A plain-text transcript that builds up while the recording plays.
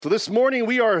So this morning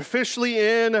we are officially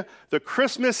in the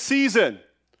Christmas season.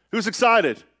 Who's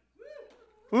excited?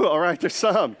 Ooh, all right, there's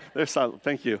some.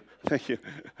 Thank you.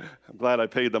 I'm glad I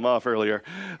paid them off earlier.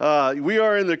 We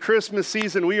are in the Christmas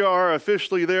season. We are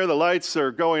officially there. The lights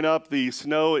are going up. The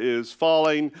snow is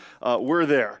falling. We're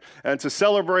there. And to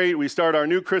celebrate, we start our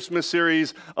new Christmas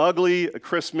series, Ugly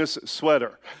Christmas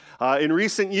Sweater. In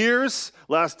recent years,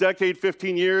 last decade,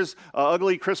 15 years,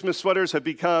 ugly Christmas sweaters have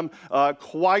become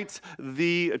quite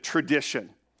the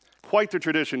tradition. Quite the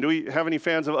tradition. Do we have any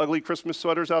fans of ugly Christmas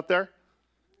sweaters out there?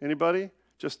 Anybody?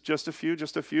 Just a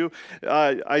few.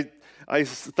 I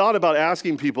thought about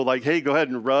asking people like, hey, go ahead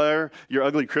and wear your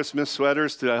ugly Christmas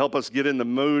sweaters to help us get in the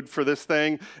mood for this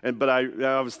thing. But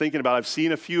I was thinking about, I've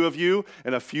seen a few of you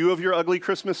and a few of your ugly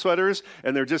Christmas sweaters,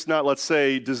 and they're just not, let's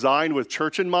say, designed with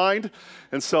church in mind.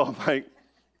 And so I'm like,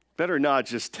 better not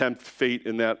just tempt fate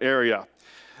in that area.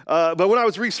 But when I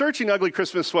was researching ugly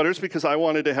Christmas sweaters, because I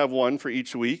wanted to have one for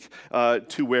each week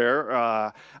to wear,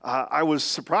 I was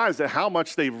surprised at how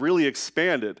much they've really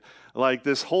expanded. Like,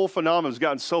 this whole phenomenon has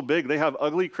gotten so big, they have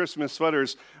ugly Christmas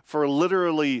sweaters for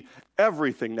literally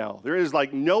everything now. There is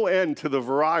like no end to the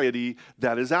variety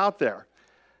that is out there.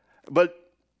 But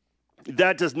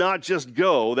that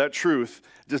truth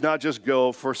does not just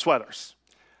go for sweaters.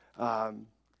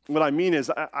 What I mean is,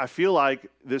 I feel like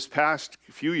this past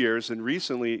few years and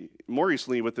more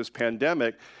recently with this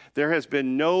pandemic, there has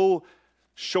been no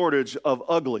shortage of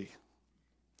ugly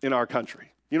in our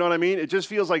country. You know what I mean? It just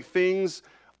feels like things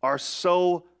are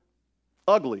so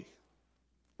ugly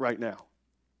right now.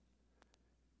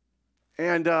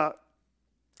 And I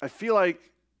feel like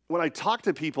when I talk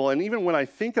to people, and even when I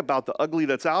think about the ugly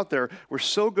that's out there, we're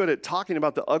so good at talking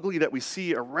about the ugly that we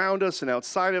see around us and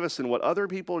outside of us and what other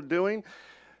people are doing.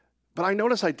 But I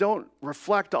notice I don't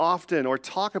reflect often or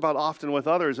talk about often with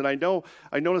others, and I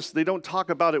notice they don't talk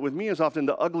about it with me as often,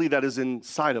 the ugly that is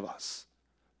inside of us.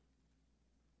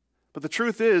 But the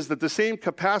truth is that the same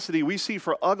capacity we see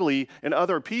for ugly in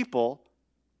other people,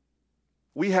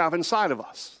 we have inside of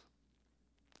us.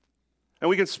 And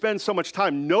we can spend so much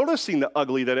time noticing the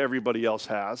ugly that everybody else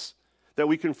has that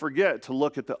we can forget to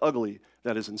look at the ugly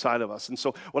that is inside of us. And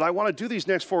so what I want to do these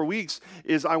next 4 weeks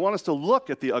is I want us to look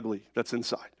at the ugly that's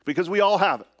inside, because we all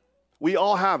have it. We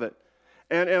all have it.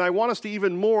 And I want us to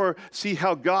even more see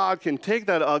how God can take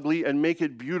that ugly and make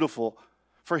it beautiful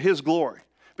for His glory.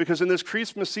 Because in this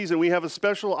Christmas season, we have a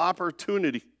special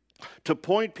opportunity to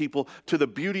point people to the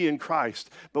beauty in Christ.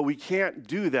 But we can't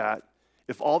do that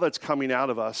if all that's coming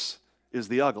out of us is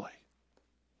the ugly.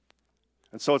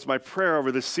 And so it's my prayer over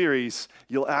this series,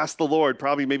 you'll ask the Lord,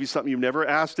 probably maybe something you've never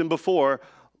asked Him before,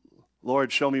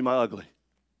 Lord, show me my ugly.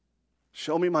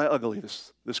 Show me my ugly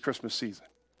this Christmas season.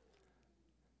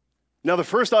 Now, the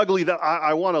first ugly that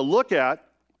I want to look at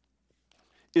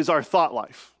is our thought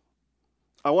life.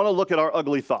 I want to look at our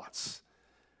ugly thoughts.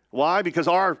 Why? Because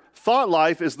our thought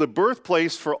life is the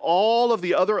birthplace for all of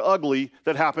the other ugly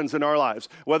that happens in our lives.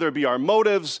 Whether it be our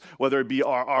motives, whether it be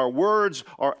our words,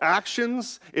 our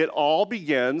actions, it all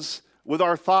begins with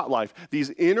our thought life.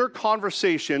 These inner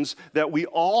conversations that we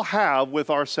all have with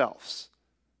ourselves.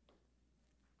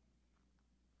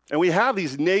 And we have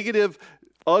these negative,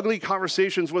 ugly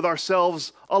conversations with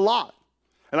ourselves a lot.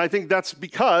 And I think that's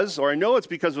because, or I know it's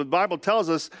because what the Bible tells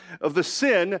us of the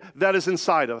sin that is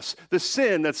inside us, the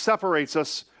sin that separates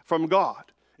us from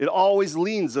God. It always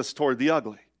leans us toward the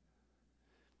ugly.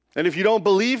 And if you don't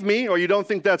believe me or you don't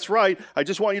think that's right, I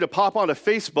just want you to pop onto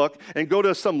Facebook and go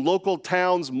to some local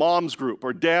town's mom's group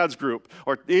or dad's group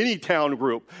or any town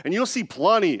group, and you'll see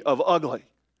plenty of ugly.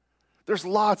 There's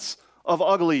lots of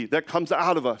ugly that comes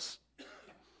out of us.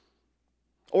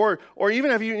 Or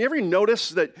even have you ever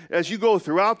noticed that as you go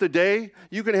throughout the day,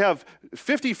 you can have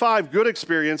 55 good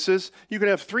experiences, you can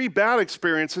have 3 bad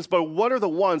experiences, but what are the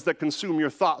ones that consume your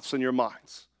thoughts and your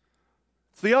minds?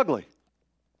 It's the ugly.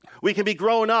 We can be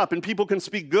growing up and people can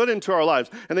speak good into our lives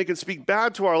and they can speak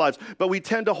bad to our lives, but we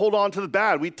tend to hold on to the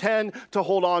bad. We tend to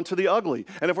hold on to the ugly.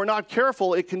 And if we're not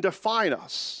careful, it can define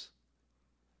us.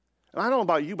 And I don't know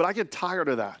about you, but I get tired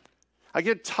of that. I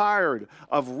get tired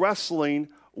of wrestling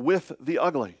with the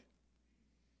ugly,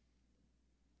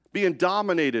 being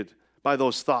dominated by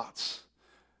those thoughts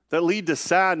that lead to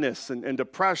sadness and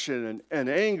depression and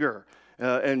anger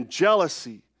and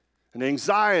jealousy and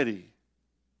anxiety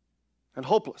and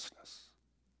hopelessness.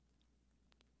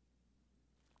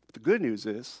 But the good news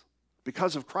is,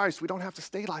 because of Christ, we don't have to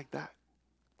stay like that.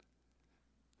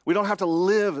 We don't have to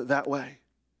live that way.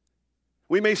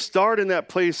 We may start in that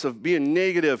place of being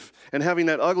negative and having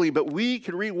that ugly, but we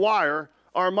can rewire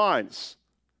our minds.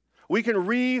 We can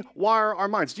rewire our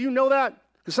minds. Do you know that?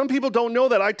 Because some people don't know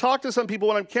that. I talk to some people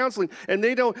when I'm counseling, and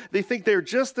they think they're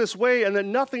just this way, and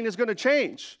then nothing is going to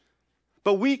change.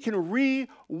 But we can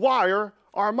rewire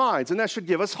our minds, and that should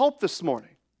give us hope this morning.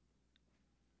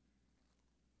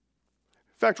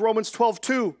 In fact, Romans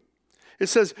 12:2, it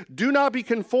says, do not be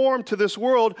conformed to this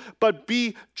world, but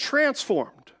be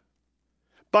transformed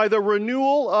by the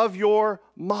renewal of your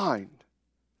mind.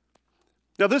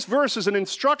 Now, this verse is an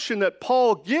instruction that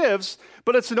Paul gives,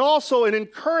 but it's also an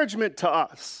encouragement to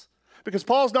us, because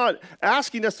Paul's not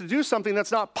asking us to do something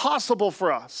that's not possible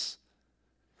for us.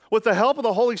 With the help of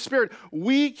the Holy Spirit,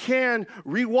 we can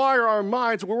rewire our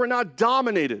minds where we're not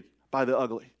dominated by the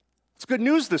ugly. It's good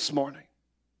news this morning.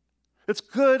 It's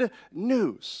good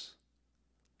news.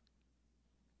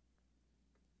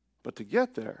 But to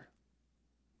get there,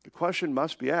 the question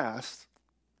must be asked,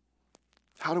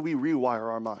 how do we rewire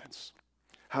our minds?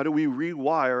 How do we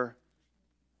rewire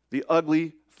the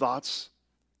ugly thoughts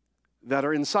that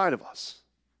are inside of us?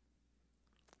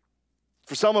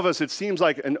 For some of us, it seems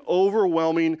like an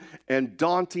overwhelming and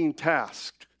daunting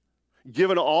task,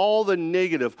 given all the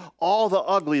negative, all the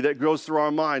ugly that goes through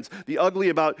our minds, the ugly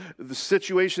about the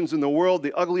situations in the world,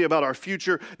 the ugly about our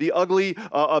future, the ugly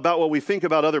about what we think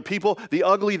about other people, the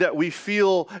ugly that we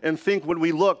feel and think when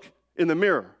we look in the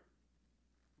mirror.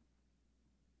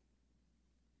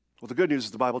 Well, the good news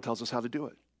is the Bible tells us how to do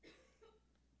it.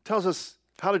 It tells us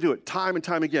how to do it time and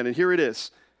time again, and here it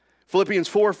is. Philippians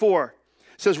 4:4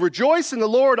 says, rejoice in the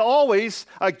Lord always.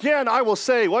 Again, I will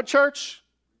say, what, church?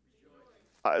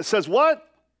 It says what?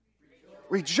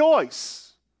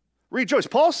 Rejoice. Rejoice.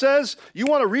 Paul says you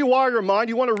want to rewire your mind,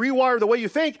 you want to rewire the way you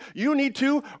think, you need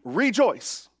to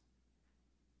rejoice.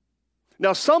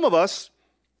 Now, some of us,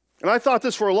 and I thought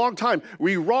this for a long time,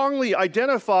 we wrongly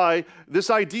identify this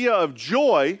idea of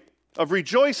joy, of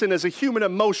rejoicing, as a human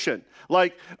emotion.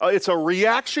 Like it's a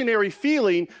reactionary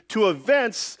feeling to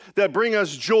events that bring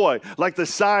us joy, like the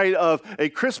sight of a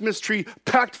Christmas tree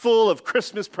packed full of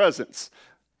Christmas presents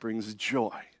brings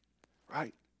joy,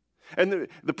 right? And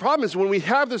the problem is when we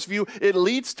have this view, it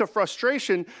leads to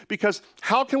frustration, because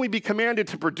how can we be commanded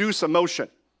to produce emotion,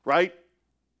 right?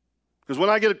 Because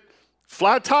when I get a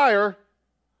flat tire,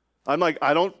 I'm like,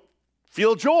 I don't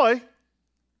feel joy.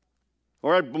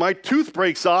 Or my tooth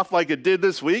breaks off like it did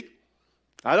this week.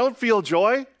 I don't feel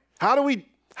joy. How do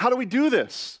we do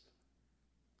this?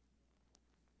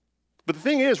 But the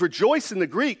thing is, rejoice in the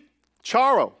Greek,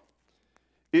 charo.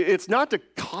 It's not to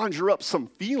conjure up some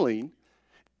feeling.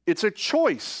 It's a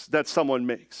choice that someone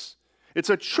makes. It's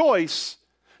a choice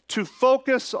to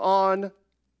focus on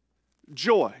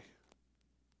joy.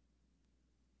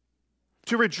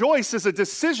 To rejoice is a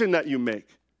decision that you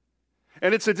make.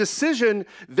 And it's a decision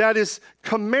that is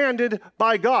commanded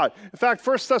by God. In fact,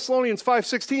 1 Thessalonians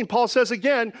 5:16, Paul says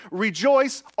again,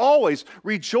 rejoice always.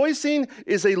 Rejoicing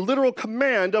is a literal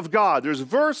command of God. There's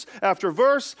verse after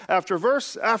verse after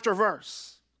verse after verse.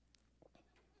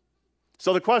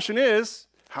 So the question is,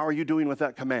 how are you doing with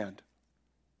that command?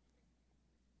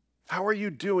 How are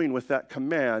you doing with that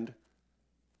command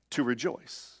to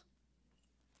rejoice?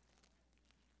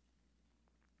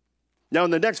 Now, in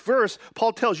the next verse,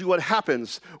 Paul tells you what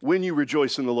happens when you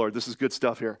rejoice in the Lord. This is good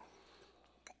stuff here.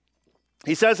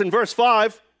 He says in verse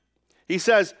 5, he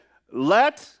says,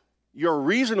 let your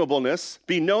reasonableness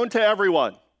be known to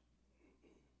everyone.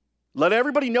 Let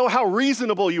everybody know how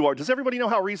reasonable you are. Does everybody know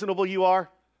how reasonable you are?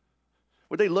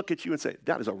 Would they look at you and say,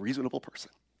 that is a reasonable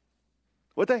person?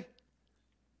 Would they?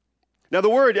 Now, the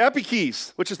word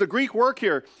epikes, which is the Greek word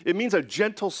here, it means a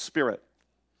gentle spirit.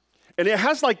 And it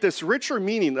has like this richer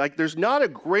meaning. Like there's not a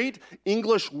great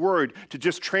English word to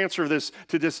just transfer this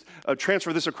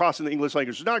across in the English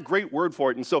language. There's not a great word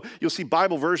for it. And so you'll see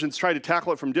Bible versions try to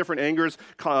tackle it from different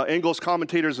angles,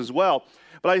 commentators as well.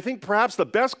 But I think perhaps the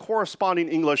best corresponding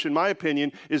English, in my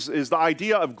opinion, is the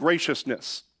idea of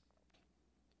graciousness.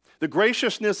 The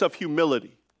graciousness of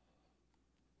humility.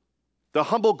 The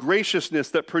humble graciousness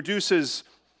that produces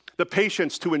the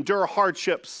patience to endure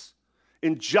hardships,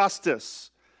 injustice,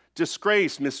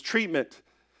 disgrace, mistreatment,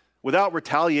 without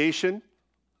retaliation,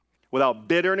 without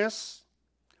bitterness,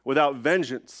 without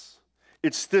vengeance.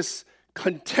 It's this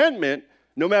contentment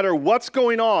no matter what's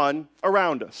going on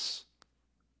around us.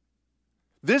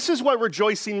 This is what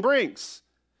rejoicing brings.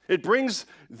 It brings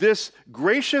this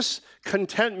gracious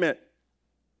contentment.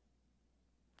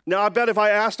 Now, I bet if I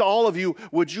asked all of you,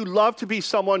 would you love to be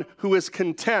someone who is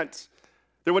content?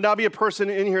 There would not be a person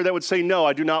in here that would say, no,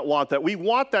 I do not want that. We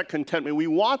want that contentment. We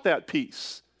want that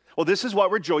peace. Well, this is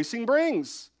what rejoicing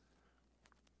brings.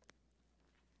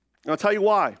 And I'll tell you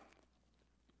why.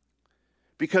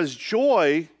 Because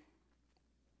joy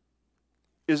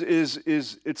is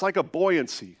it's like a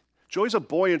buoyancy. Joy is a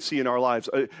buoyancy in our lives,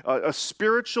 a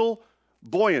spiritual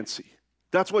buoyancy.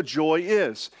 That's what joy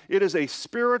is. It is a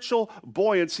spiritual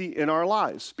buoyancy in our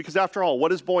lives. Because after all,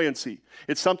 what is buoyancy?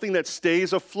 It's something that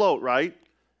stays afloat, right?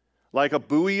 Like a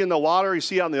buoy in the water you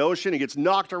see out in the ocean. It gets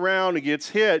knocked around, it gets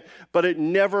hit, but it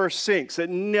never sinks. It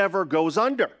never goes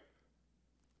under.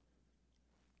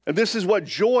 And this is what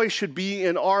joy should be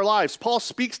in our lives. Paul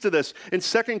speaks to this in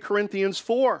 2 Corinthians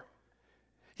 4.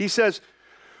 He says,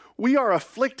 we are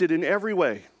afflicted in every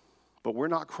way, but we're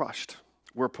not crushed.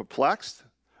 We're perplexed,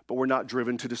 but we're not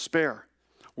driven to despair.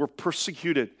 We're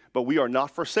persecuted, but we are not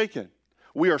forsaken.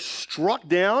 We are struck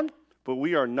down, but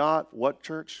we are not, what,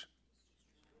 church?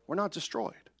 We're not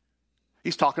destroyed.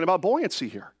 He's talking about buoyancy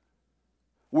here.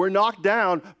 We're knocked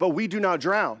down, but we do not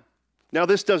drown. Now,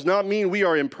 this does not mean we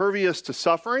are impervious to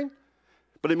suffering,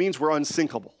 but it means we're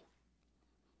unsinkable.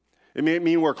 It may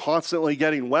mean we're constantly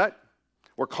getting wet.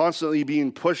 We're constantly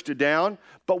being pushed down,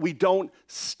 but we don't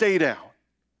stay down.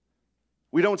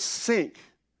 We don't sink.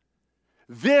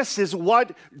 This is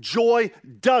what joy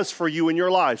does for you in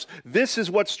your lives. This is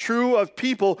what's true of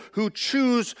people who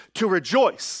choose to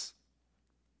rejoice.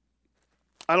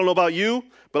 I don't know about you,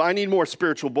 but I need more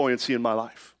spiritual buoyancy in my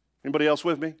life. Anybody else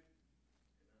with me?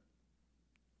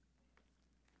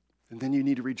 And then you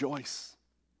need to rejoice.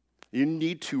 You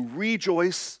need to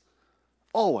rejoice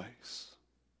always.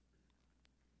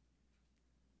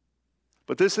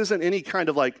 But this isn't any kind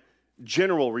of like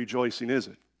general rejoicing, is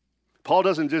it? Paul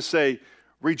doesn't just say,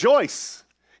 rejoice.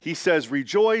 He says,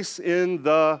 rejoice in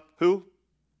the who?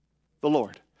 The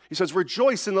Lord. He says,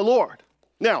 rejoice in the Lord.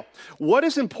 Now, what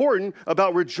is important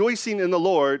about rejoicing in the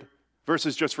Lord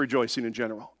versus just rejoicing in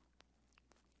general?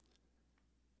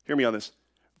 Hear me on this.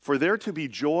 For there to be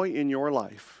joy in your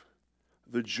life,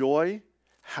 the joy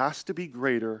has to be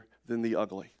greater than the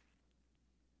ugly.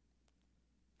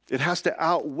 It has to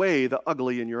outweigh the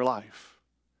ugly in your life.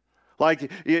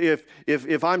 Like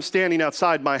if I'm standing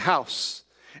outside my house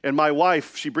and my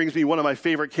wife, she brings me one of my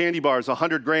favorite candy bars, a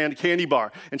 100-gram candy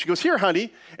bar. And she goes, here,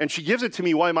 honey. And she gives it to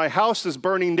me while my house is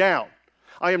burning down.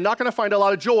 I am not going to find a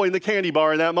lot of joy in the candy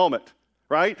bar in that moment,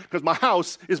 right? Because my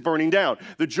house is burning down.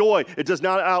 The joy, it does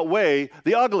not outweigh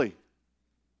the ugly.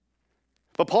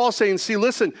 But Paul's saying, see,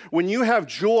 listen, when you have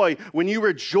joy, when you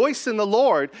rejoice in the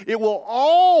Lord, it will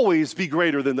always be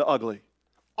greater than the ugly.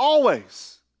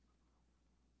 Always.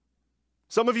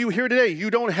 Some of you here today,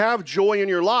 you don't have joy in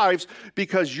your lives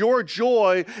because your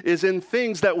joy is in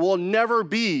things that will never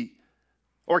be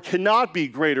or cannot be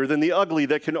greater than the ugly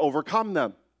that can overcome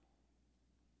them.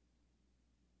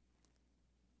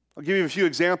 I'll give you a few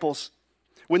examples.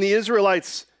 When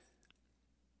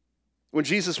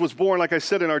Jesus was born, like I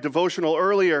said in our devotional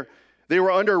earlier, they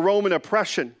were under Roman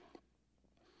oppression,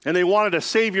 and they wanted a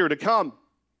Savior to come.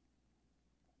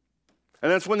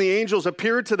 And that's when the angels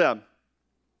appeared to them.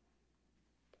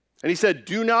 And he said,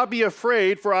 do not be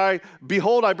afraid, for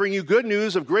behold, I bring you good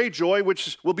news of great joy,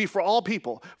 which will be for all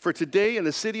people. For today in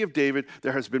the city of David,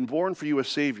 there has been born for you a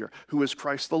Savior, who is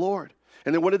Christ the Lord.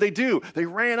 And then what did they do? They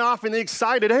ran off and they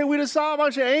excited. Hey, we just saw a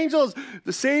bunch of angels.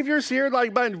 The Savior's here.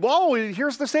 Like, whoa,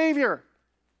 here's the Savior.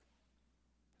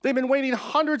 They've been waiting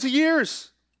hundreds of years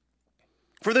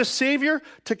for this Savior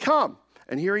to come.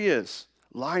 And here he is,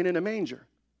 lying in a manger.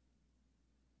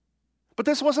 But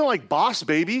this wasn't like Boss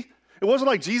Baby. It wasn't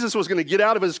like Jesus was going to get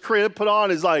out of his crib, put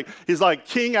on his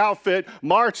king outfit,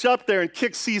 march up there and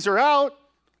kick Caesar out.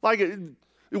 Like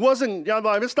it wasn't,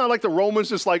 it's not like the Romans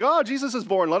just like, oh, Jesus is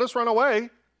born, let us run away.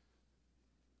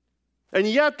 And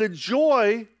yet the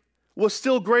joy was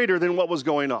still greater than what was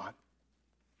going on.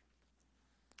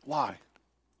 Why?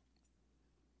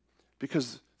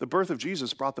 Because the birth of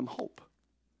Jesus brought them hope.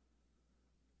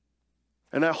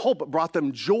 And that hope brought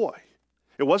them joy.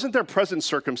 It wasn't their present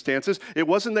circumstances. It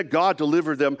wasn't that God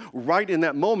delivered them right in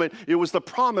that moment. It was the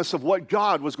promise of what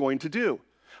God was going to do.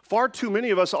 Far too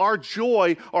many of us, our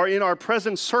joy are in our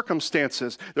present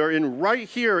circumstances. They're in right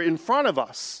here in front of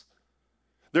us.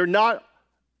 They're not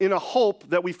in a hope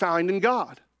that we find in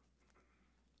God.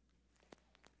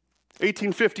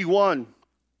 1851,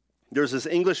 there's this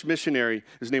English missionary.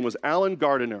 His name was Allen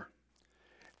Gardiner.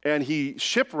 And he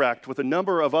shipwrecked with a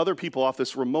number of other people off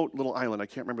this remote little island. I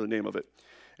can't remember the name of it.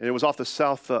 And it was off the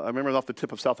south, I remember it was off the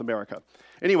tip of South America.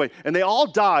 Anyway, and they all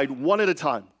died one at a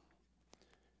time.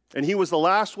 And he was the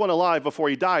last one alive before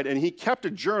he died. And he kept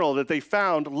a journal that they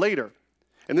found later.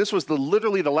 And this was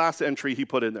literally the last entry he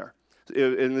put in there.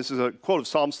 And this is a quote of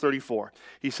Psalms 34.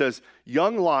 He says,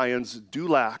 young lions do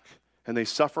lack and they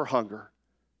suffer hunger,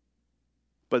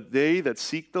 but they that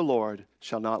seek the Lord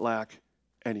shall not lack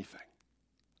anything.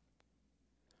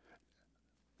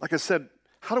 Like I said,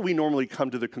 how do we normally come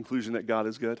to the conclusion that God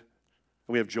is good?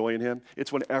 and we have joy in him.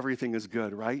 It's when everything is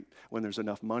good, right? When there's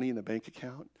enough money in the bank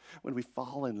account, when we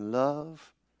fall in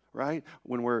love, right?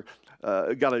 When we're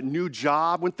got a new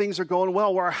job, when things are going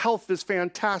well, where our health is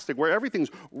fantastic, where everything's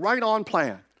right on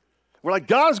plan. We're like,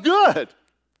 God's good.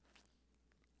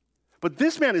 But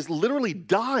this man is literally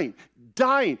dying.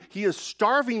 He is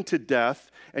starving to death,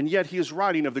 and yet he is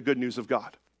writing of the good news of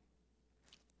God.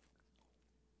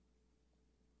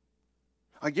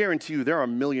 I guarantee you there are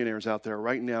millionaires out there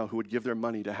right now who would give their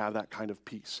money to have that kind of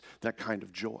peace, that kind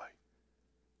of joy.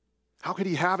 How could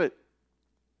he have it?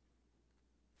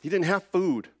 He didn't have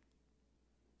food.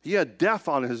 He had death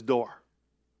on his door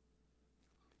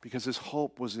because his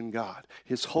hope was in God.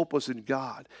 His hope was in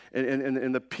God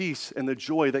and the peace and the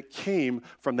joy that came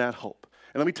from that hope.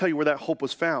 And let me tell you where that hope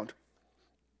was found.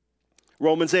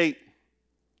 Romans 8,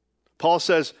 Paul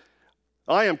says,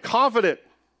 I am confident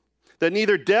that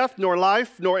neither death, nor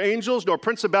life, nor angels, nor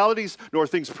principalities, nor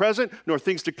things present, nor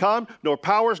things to come, nor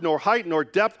powers, nor height, nor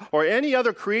depth, or any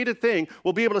other created thing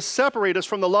will be able to separate us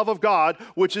from the love of God,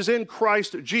 which is in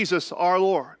Christ Jesus our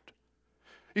Lord.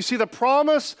 You see, the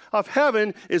promise of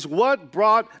heaven is what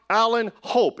brought Alan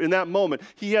hope in that moment.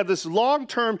 He had this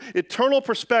long-term, eternal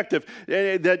perspective,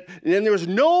 and there was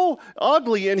no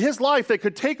ugly in his life that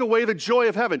could take away the joy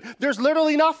of heaven. There's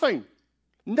literally nothing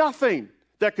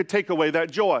that could take away that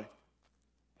joy.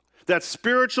 That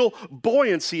spiritual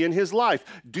buoyancy in his life.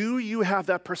 Do you have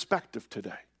that perspective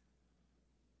today?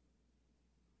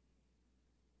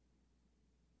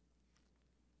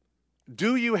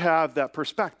 Do you have that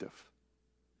perspective?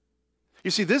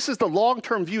 You see, this is the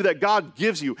long-term view that God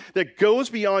gives you that goes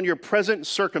beyond your present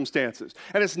circumstances.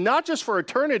 And it's not just for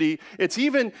eternity, it's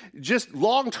even just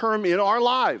long-term in our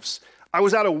lives. I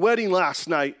was at a wedding last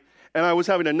night, and I was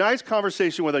having a nice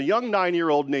conversation with a young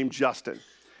 9-year-old named Justin.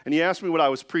 And he asked me what I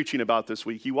was preaching about this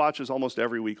week. He watches almost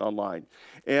every week online.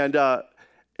 And I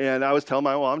was telling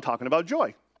him, I'm talking about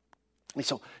joy. And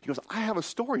so he goes, I have a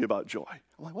story about joy.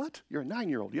 I'm like, what? You're a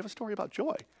 9-year-old. You have a story about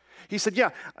joy? He said,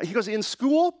 yeah. He goes, in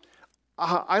school,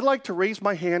 I like to raise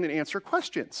my hand and answer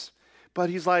questions. But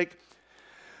he's like,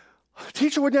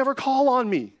 teacher would never call on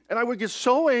me. And I would get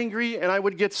so angry and I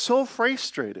would get so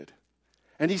frustrated.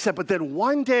 And he said, but then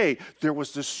one day, there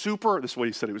was this is what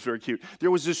he said, it was very cute.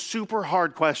 There was this super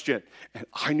hard question, and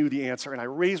I knew the answer, and I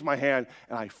raised my hand,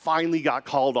 and I finally got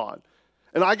called on.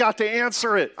 And I got to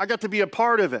answer it. I got to be a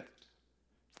part of it.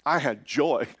 I had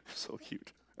joy. So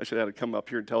cute. I should have had to come up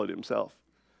here and tell it himself.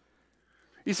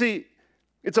 You see,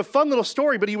 it's a fun little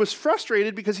story, but he was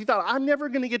frustrated because he thought, I'm never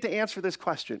going to get to answer this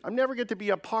question. I'm never going to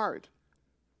be a part.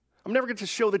 I'm never going to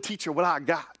show the teacher what I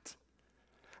got.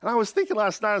 And I was thinking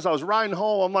last night as I was riding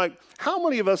home, I'm like, how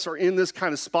many of us are in this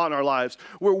kind of spot in our lives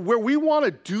where we want to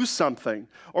do something,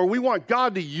 or we want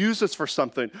God to use us for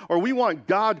something, or we want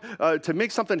God to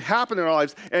make something happen in our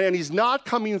lives, and he's not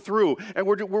coming through, and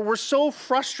we're so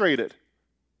frustrated.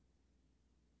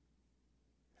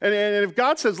 And if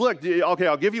God says, look, okay,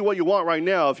 I'll give you what you want right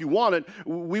now, if you want it,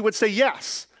 we would say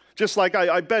yes. Just like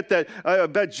I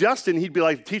bet Justin, he'd be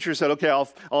like, the teacher said, okay,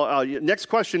 I'll next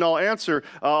question I'll answer,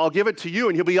 I'll give it to you.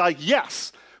 And he'll be like,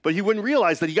 yes. But he wouldn't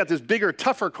realize that he got this bigger,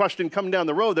 tougher question coming down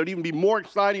the road that would even be more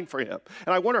exciting for him.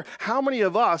 And I wonder how many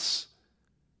of us,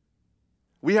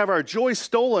 we have our joy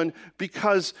stolen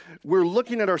because we're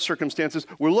looking at our circumstances,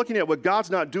 we're looking at what God's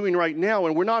not doing right now,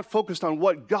 and we're not focused on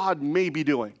what God may be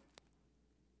doing.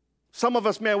 Some of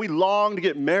us, man, we long to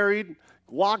get married,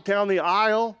 walk down the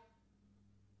aisle.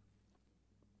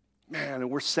 Man, and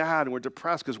we're sad and we're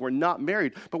depressed because we're not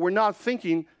married. But we're not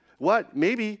thinking, what?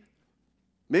 Maybe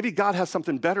God has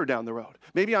something better down the road.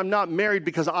 Maybe I'm not married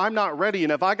because I'm not ready.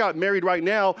 And if I got married right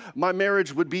now, my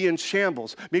marriage would be in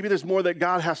shambles. Maybe there's more that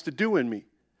God has to do in me.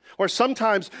 Or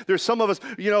sometimes there's some of us,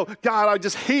 God, I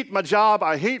just hate my job.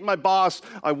 I hate my boss.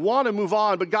 I want to move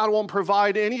on, but God won't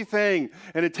provide anything.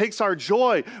 And it takes our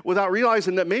joy without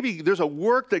realizing that maybe there's a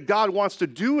work that God wants to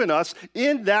do in us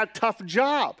in that tough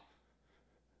job.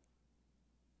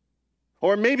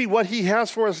 Or maybe what he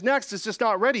has for us next is just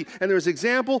not ready. And there's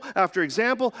example after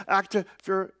example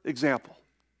after example.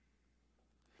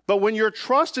 But when your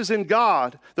trust is in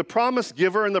God, the promise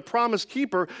giver and the promise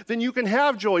keeper, then you can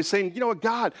have joy saying, you know what,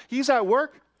 God, he's at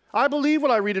work. I believe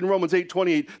what I read in Romans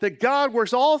 8:28, that God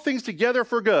works all things together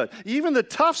for good, even the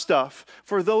tough stuff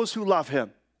for those who love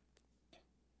him.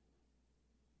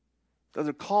 Those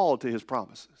are called to his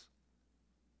promises.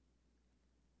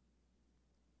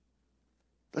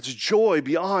 That's joy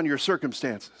beyond your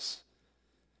circumstances.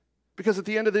 Because at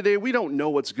the end of the day, we don't know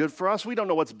what's good for us. We don't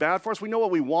know what's bad for us. We know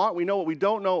what we want. We know what we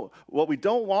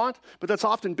don't want. But that's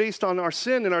often based on our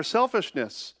sin and our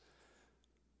selfishness.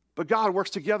 But God works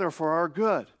together for our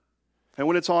good. And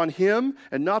when it's on him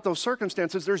and not those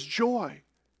circumstances, there's joy.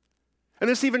 And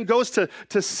this even goes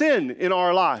to sin in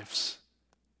our lives.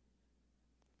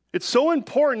 It's so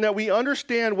important that we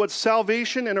understand what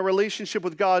salvation and a relationship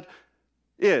with God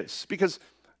is. Because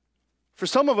for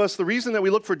some of us, the reason that we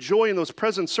look for joy in those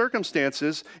present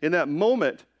circumstances, in that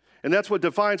moment, and that's what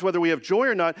defines whether we have joy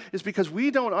or not, is because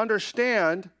we don't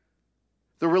understand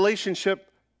the relationship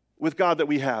with God that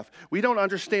we have. We don't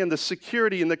understand the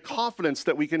security and the confidence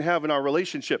that we can have in our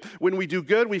relationship. When we do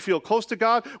good, we feel close to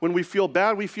God. When we feel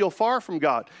bad, we feel far from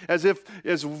God, as if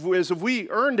we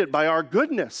earned it by our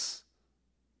goodness.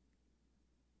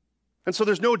 And so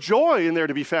there's no joy in there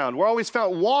to be found. We're always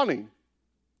found wanting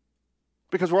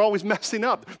because we're always messing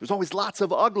up. There's always lots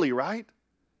of ugly, right?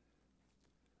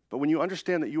 But when you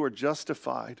understand that you are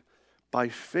justified by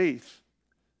faith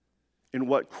in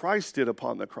what Christ did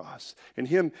upon the cross, and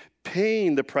him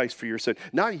paying the price for your sin,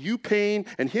 not you paying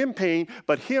and him paying,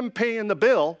 but him paying the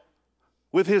bill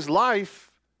with his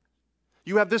life,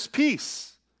 you have this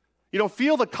peace. You don't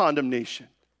feel the condemnation.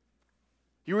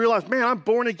 You realize, man, I'm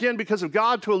born again because of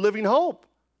God to a living hope.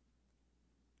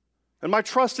 And my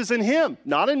trust is in him,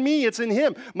 not in me, it's in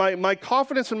him. My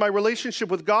confidence in my relationship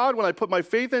with God, when I put my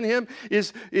faith in him,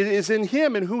 is in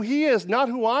him and who he is, not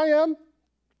who I am.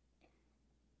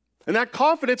 And that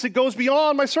confidence, it goes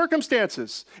beyond my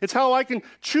circumstances. It's how I can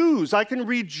choose. I can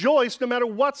rejoice no matter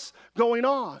what's going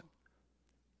on.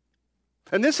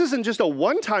 And this isn't just a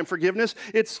one-time forgiveness.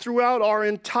 It's throughout our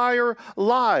entire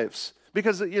lives.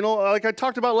 Because, like I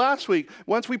talked about last week,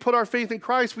 once we put our faith in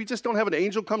Christ, we just don't have an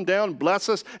angel come down and bless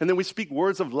us, and then we speak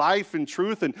words of life and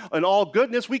truth and all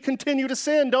goodness. We continue to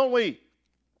sin, don't we?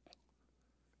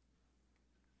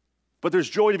 But there's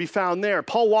joy to be found there.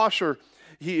 Paul Washer,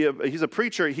 he's a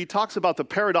preacher. He talks about the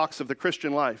paradox of the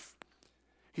Christian life.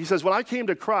 He says, when I came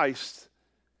to Christ,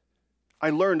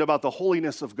 I learned about the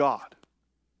holiness of God.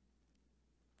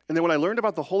 And then when I learned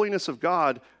about the holiness of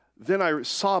God, then I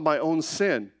saw my own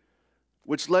sin,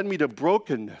 which led me to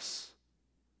brokenness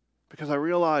because I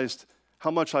realized how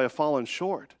much I have fallen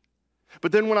short.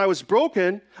 But then when I was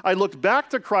broken, I looked back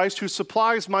to Christ who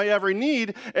supplies my every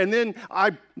need, and then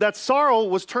that sorrow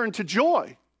was turned to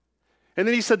joy. And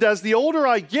then he said, as the older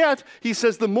I get, he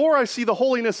says, the more I see the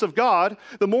holiness of God,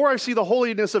 the more I see the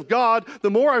holiness of God, the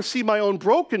more I see my own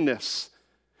brokenness.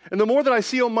 And the more that I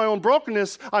see my own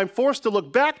brokenness, I'm forced to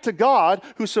look back to God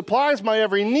who supplies my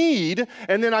every need,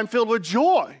 and then I'm filled with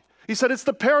joy. He said it's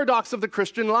the paradox of the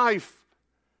Christian life.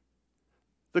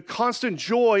 The constant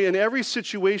joy in every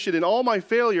situation, in all my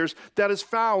failures, that is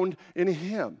found in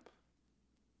him.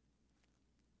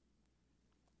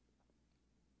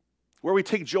 Where we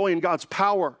take joy in God's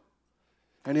power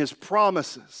and his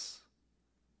promises.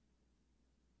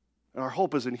 And our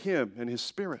hope is in him and his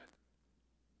Spirit.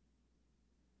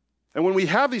 And when we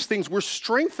have these things, we're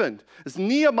strengthened. As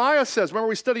Nehemiah says, remember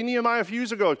we studied Nehemiah a few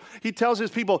years ago, he tells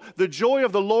his people, the joy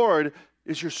of the Lord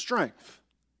is your strength.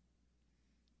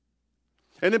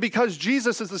 And then because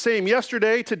Jesus is the same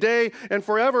yesterday, today, and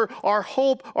forever, our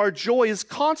hope, our joy is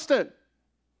constant.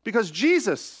 Because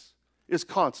Jesus is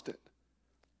constant.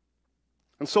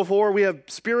 And so forth, we have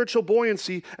spiritual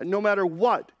buoyancy no matter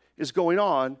what is going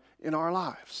on in our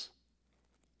lives.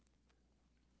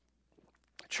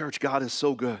 Church, God is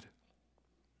so good.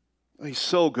 He's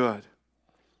so good.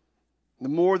 The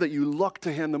more that you look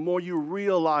to him, the more you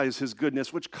realize his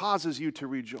goodness, which causes you to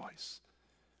rejoice.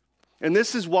 And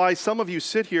this is why some of you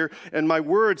sit here and my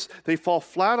words, they fall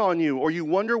flat on you, or you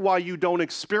wonder why you don't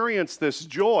experience this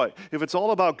joy. If it's all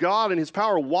about God and his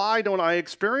power, why don't I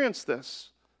experience this?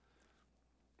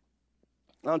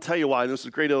 I'll tell you why. This is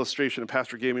a great illustration a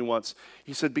pastor gave me once.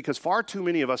 He said, because far too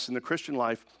many of us in the Christian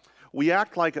life, we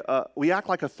act like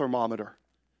a thermometer.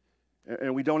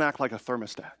 And we don't act like a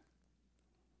thermostat.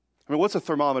 I mean, what's a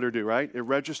thermometer do, right? It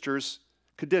registers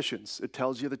conditions. It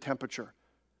tells you the temperature.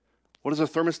 What does a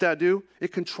thermostat do?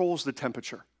 It controls the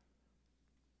temperature.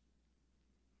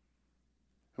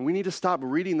 And we need to stop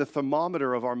reading the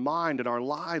thermometer of our mind and our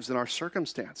lives and our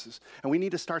circumstances. And we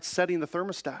need to start setting the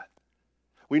thermostat.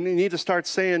 We need to start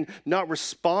saying, not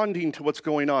responding to what's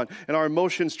going on. And our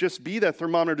emotions just be that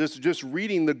thermometer, just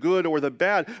reading the good or the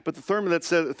bad. But the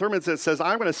thermostat says,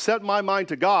 I'm going to set my mind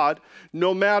to God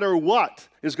no matter what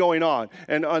is going on.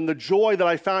 And on the joy that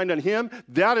I find in him,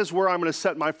 that is where I'm going to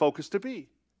set my focus to be.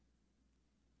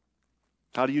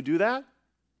 How do you do that?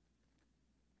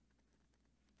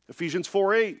 Ephesians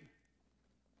 4:8.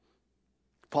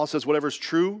 Paul says, whatever is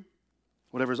true,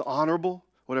 whatever is honorable,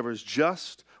 whatever is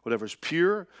just, whatever is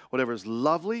pure, whatever is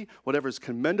lovely, whatever is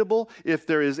commendable, if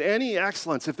there is any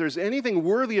excellence, if there's anything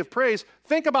worthy of praise,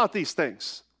 think about these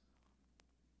things.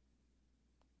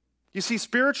 You see,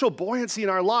 spiritual buoyancy in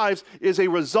our lives is a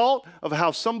result of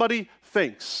how somebody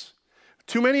thinks.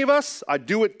 Too many of us, I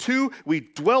do it too, we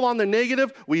dwell on the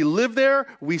negative, we live there,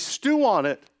 we stew on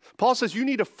it. Paul says you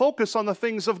need to focus on the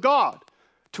things of God,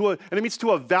 and it means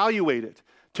to evaluate it,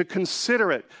 to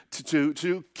consider it,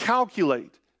 to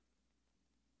calculate.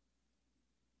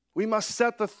 We must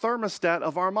set the thermostat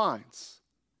of our minds.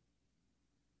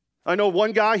 I know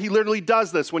one guy, he literally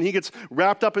does this. When he gets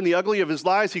wrapped up in the ugly of his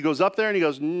lives, he goes up there and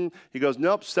he goes,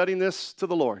 nope, setting this to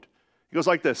the Lord. He goes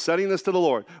like this, setting this to the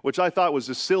Lord, which I thought was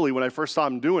just silly when I first saw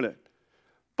him doing it.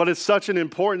 But it's such an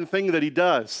important thing that he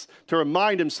does, to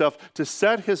remind himself to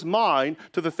set his mind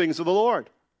to the things of the Lord,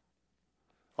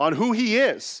 on who he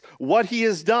is, what he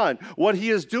has done, what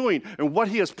he is doing, and what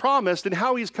he has promised, and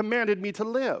how he's commanded me to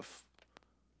live.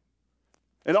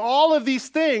 And all of these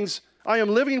things, I am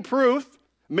living proof,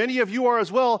 many of you are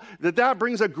as well, that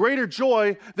brings a greater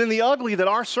joy than the ugly that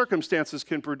our circumstances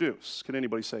can produce. Can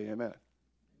anybody say amen?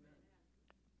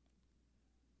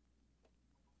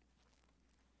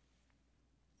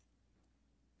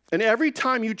 And every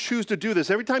time you choose to do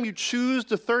this, every time you choose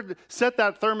to set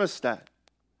that thermostat,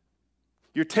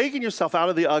 you're taking yourself out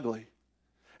of the ugly,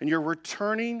 and you're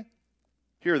returning,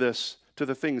 hear this, to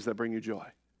the things that bring you joy.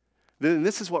 Then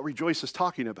this is what rejoice is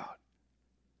talking about.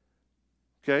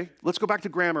 Okay? Let's go back to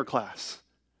grammar class,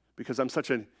 because I'm such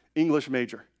an English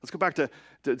major. Let's go back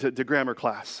to grammar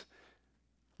class.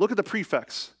 Look at the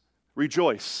prefix.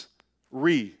 Rejoice.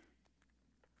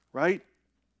 Right?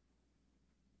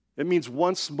 It means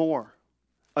once more,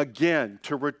 again,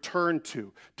 to return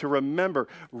to remember,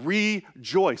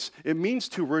 rejoice. It means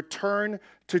to return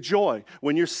to joy.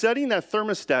 When you're setting that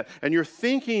thermostat and you're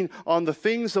thinking on the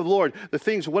things of the Lord, the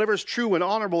things, whatever is true and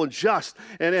honorable and just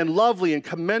and lovely and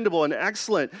commendable and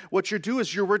excellent, what you do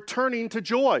is you're returning to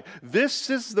joy. This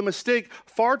is the mistake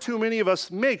far too many of us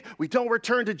make. We don't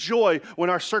return to joy when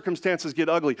our circumstances get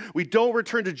ugly. We don't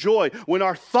return to joy when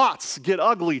our thoughts get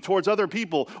ugly towards other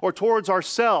people or towards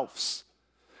ourselves.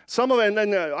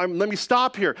 Let me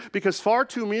stop here, because far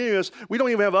too many of us, we don't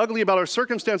even have ugly about our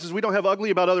circumstances. We don't have ugly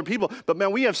about other people. But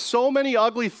man, we have so many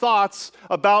ugly thoughts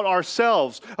about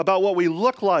ourselves, about what we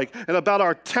look like, and about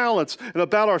our talents, and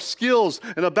about our skills,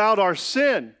 and about our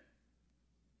sin.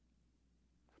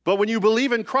 But when you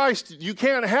believe in Christ, you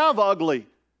can't have ugly,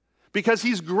 because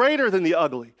he's greater than the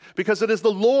ugly, because it is the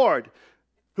Lord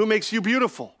who makes you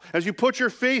beautiful. As you put your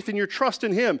faith and your trust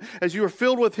in him, as you are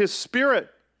filled with his Spirit,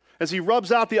 as he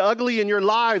rubs out the ugly in your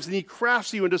lives and he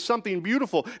crafts you into something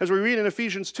beautiful, as we read in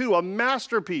Ephesians 2, a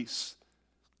masterpiece.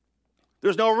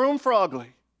 There's no room for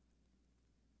ugly.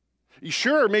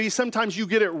 Sure, maybe sometimes you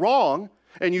get it wrong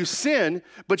and you sin,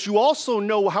 but you also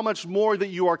know how much more that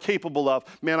you are capable of.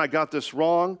 Man, I got this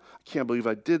wrong. I can't believe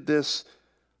I did this,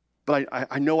 but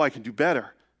I know I can do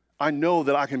better. I know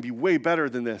that I can be way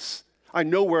better than this. I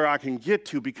know where I can get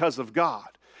to because of God.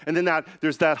 And then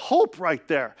there's that hope right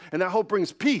there. And that hope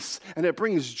brings peace, and it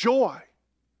brings joy.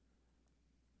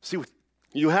 See,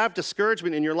 you have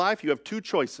discouragement in your life, you have two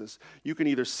choices. You can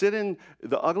either sit in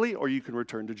the ugly, or you can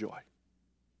return to joy.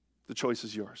 The choice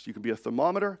is yours. You can be a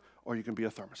thermometer, or you can be a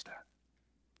thermostat.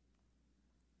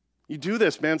 You do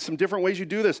this, man, some different ways you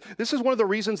do this. This is one of the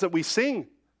reasons that we sing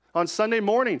on Sunday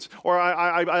mornings, or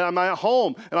I'm at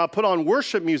home, and I'll put on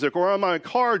worship music, or I'm in my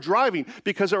car driving,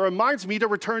 because it reminds me to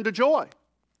return to joy.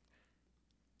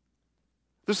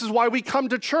 This is why we come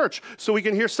to church, so we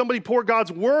can hear somebody pour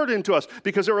God's word into us,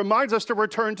 because it reminds us to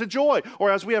return to joy,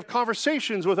 or as we have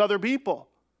conversations with other people.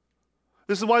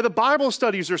 This is why the Bible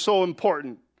studies are so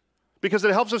important, because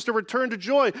it helps us to return to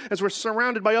joy as we're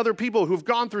surrounded by other people who've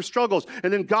gone through struggles,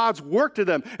 and then God's work to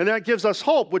them, and that gives us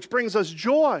hope, which brings us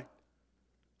joy.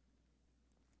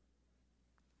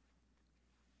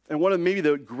 And one of maybe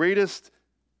the greatest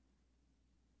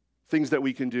things that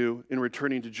we can do in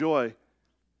returning to joy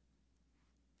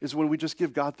is when we just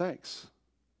give God thanks.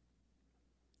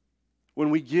 When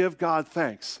we give God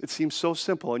thanks, it seems so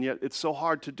simple, and yet it's so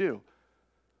hard to do.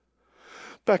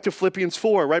 Back to Philippians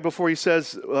 4, right before he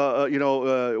says,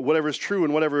 whatever is true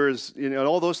and whatever is, and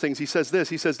all those things, he says this.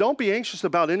 He says, don't be anxious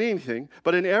about anything,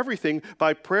 but in everything,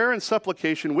 by prayer and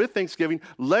supplication with thanksgiving,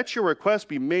 let your requests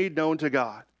be made known to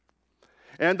God.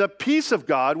 And the peace of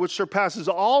God, which surpasses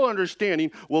all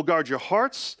understanding, will guard your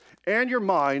hearts and your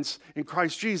minds in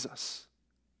Christ Jesus.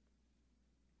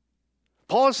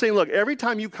 Paul is saying, look, every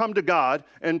time you come to God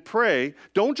and pray,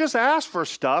 don't just ask for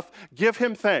stuff, give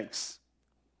him thanks.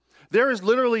 There is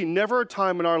literally never a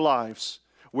time in our lives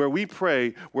where we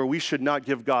pray where we should not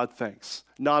give God thanks.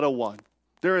 Not a one.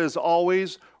 There is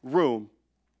always room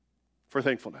for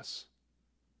thankfulness.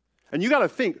 And you got to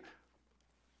think,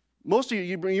 Most of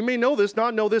you may know this,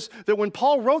 not know this, that when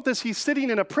Paul wrote this, he's sitting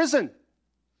in a prison.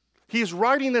 He's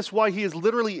writing this while he is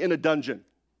literally in a dungeon.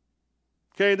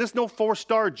 Okay, this is no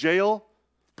 4-star jail.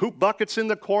 Poop buckets in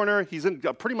the corner. He's in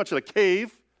pretty much in a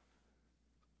cave.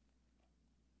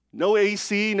 No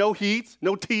AC, no heat,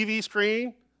 no TV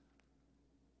screen.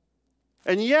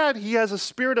 And yet, he has a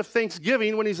spirit of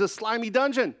thanksgiving when he's in a slimy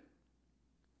dungeon.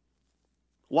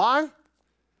 Why?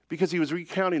 Because he was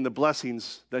recounting the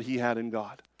blessings that he had in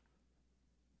God.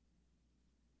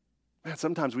 Man,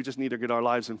 sometimes we just need to get our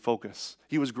lives in focus.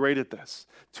 He was great at this.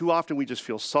 Too often we just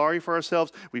feel sorry for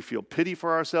ourselves. We feel pity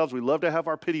for ourselves. We love to have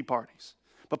our pity parties.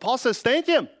 But Paul says, thank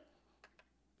him.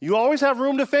 You always have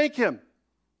room to thank him.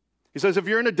 He says, if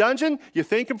you're in a dungeon, you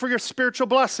thank him for your spiritual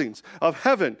blessings of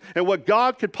heaven and what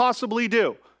God could possibly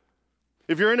do.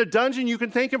 If you're in a dungeon, you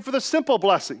can thank him for the simple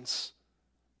blessings.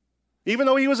 Even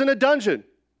though he was in a dungeon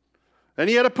and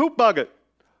he had a poop bucket.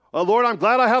 Oh, Lord, I'm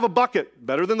glad I have a bucket,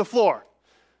 better than the floor.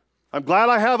 I'm glad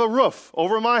I have a roof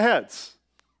over my heads.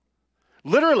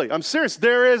 Literally, I'm serious.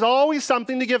 There is always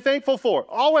something to give thankful for.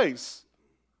 Always.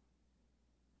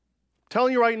 I'm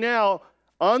telling you right now,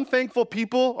 unthankful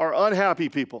people are unhappy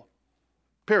people.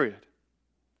 Period.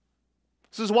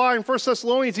 This is why in 1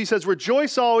 Thessalonians he says,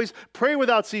 rejoice always, pray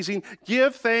without ceasing,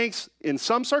 give thanks in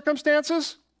some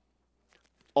circumstances,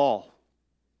 all.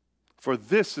 For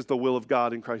this is the will of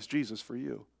God in Christ Jesus for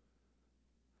you.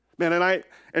 Man,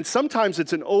 and sometimes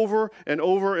it's an over and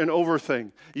over and over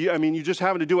thing. You just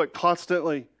having to do it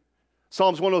constantly.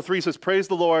 Psalms 103 says, praise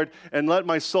the Lord and let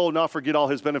my soul not forget all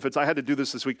his benefits. I had to do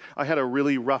this week. I had a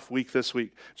really rough week this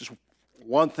week. Just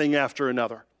one thing after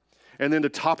another. And then to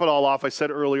top it all off, I said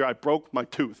earlier, I broke my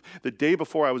tooth. The day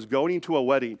before I was going to a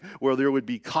wedding where there would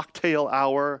be cocktail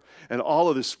hour and all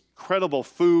of this incredible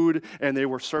food, and they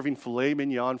were serving filet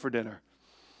mignon for dinner.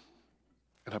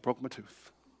 And I broke my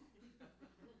tooth.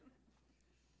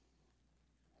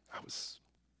 I was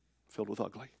filled with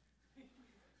ugly.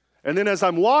 And then as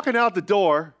I'm walking out the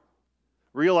door,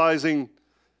 realizing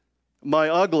my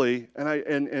ugly,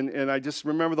 and I just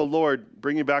remember the Lord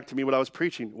bringing back to me what I was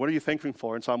preaching. What are you thankful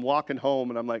for? And so I'm walking home,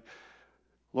 and I'm like,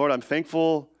 Lord, I'm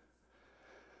thankful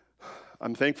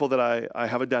that I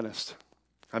have a dentist.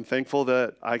 I'm thankful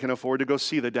that I can afford to go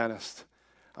see the dentist.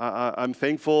 I'm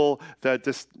thankful that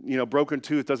this, broken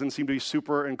tooth doesn't seem to be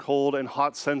super and cold and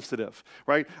hot sensitive,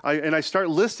 right? I start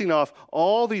listing off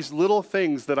all these little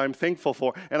things that I'm thankful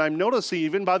for, and I'm noticing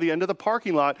even by the end of the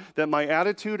parking lot that my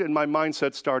attitude and my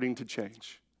mindset's starting to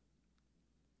change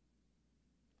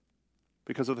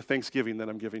because of the thanksgiving that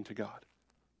I'm giving to God.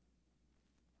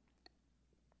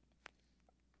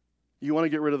 You want to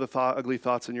get rid of the ugly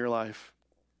thoughts in your life.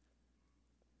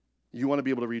 You want to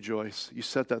be able to rejoice. You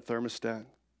set that thermostat.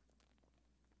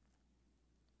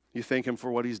 You thank him for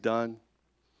what he's done.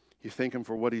 You thank him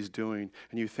for what he's doing.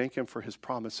 And you thank him for his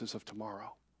promises of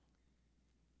tomorrow.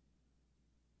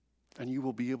 And you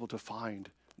will be able to find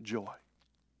joy.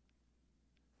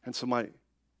 And so my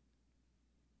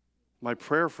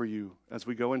prayer for you as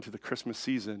we go into the Christmas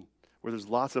season, where there's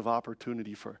lots of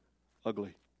opportunity for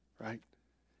ugly, right?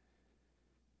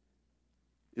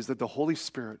 Is that the Holy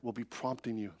Spirit will be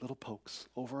prompting you, little pokes,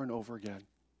 over and over again,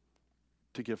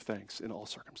 to give thanks in all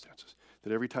circumstances.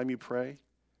 That every time you pray,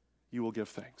 you will give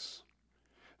thanks.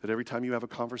 That every time you have a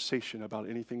conversation about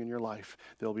anything in your life,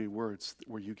 there'll be words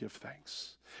where you give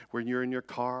thanks. When you're in your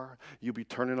car, you'll be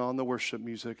turning on the worship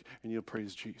music and you'll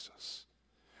praise Jesus.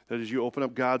 That as you open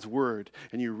up God's word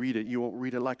and you read it, you won't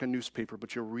read it like a newspaper,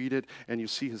 but you'll read it and you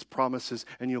see his promises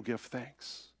and you'll give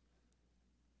thanks.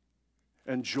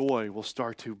 And joy will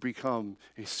start to become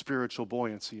a spiritual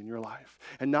buoyancy in your life.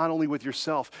 And not only with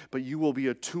yourself, but you will be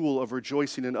a tool of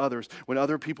rejoicing in others. When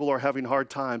other people are having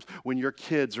hard times, when your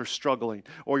kids are struggling,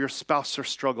 or your spouse are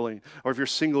struggling, or if you're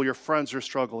single, your friends are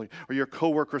struggling, or your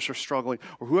coworkers are struggling,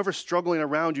 or whoever's struggling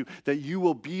around you, that you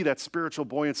will be that spiritual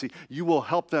buoyancy. You will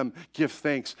help them give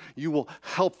thanks. You will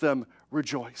help them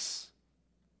rejoice.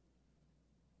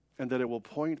 And that it will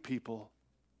point people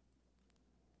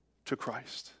to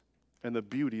Christ and the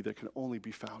beauty that can only be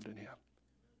found in him.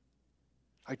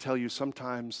 I tell you,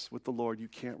 sometimes with the Lord, you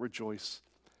can't rejoice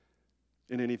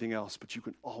in anything else, but you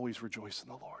can always rejoice in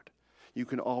the Lord. You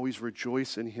can always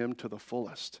rejoice in him to the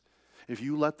fullest. If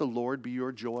you let the Lord be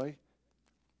your joy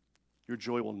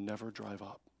will never dry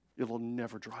up. It will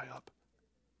never dry up.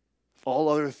 All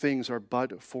other things are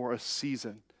but for a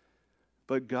season,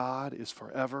 but God is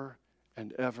forever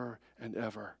and ever and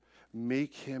ever.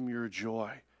 Make him your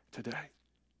joy today.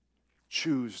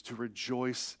 Choose to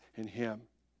rejoice in him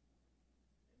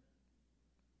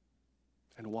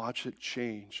and watch it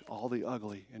change all the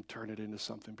ugly and turn it into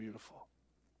something beautiful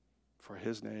for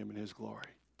his name and his glory.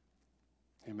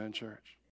 Amen, church.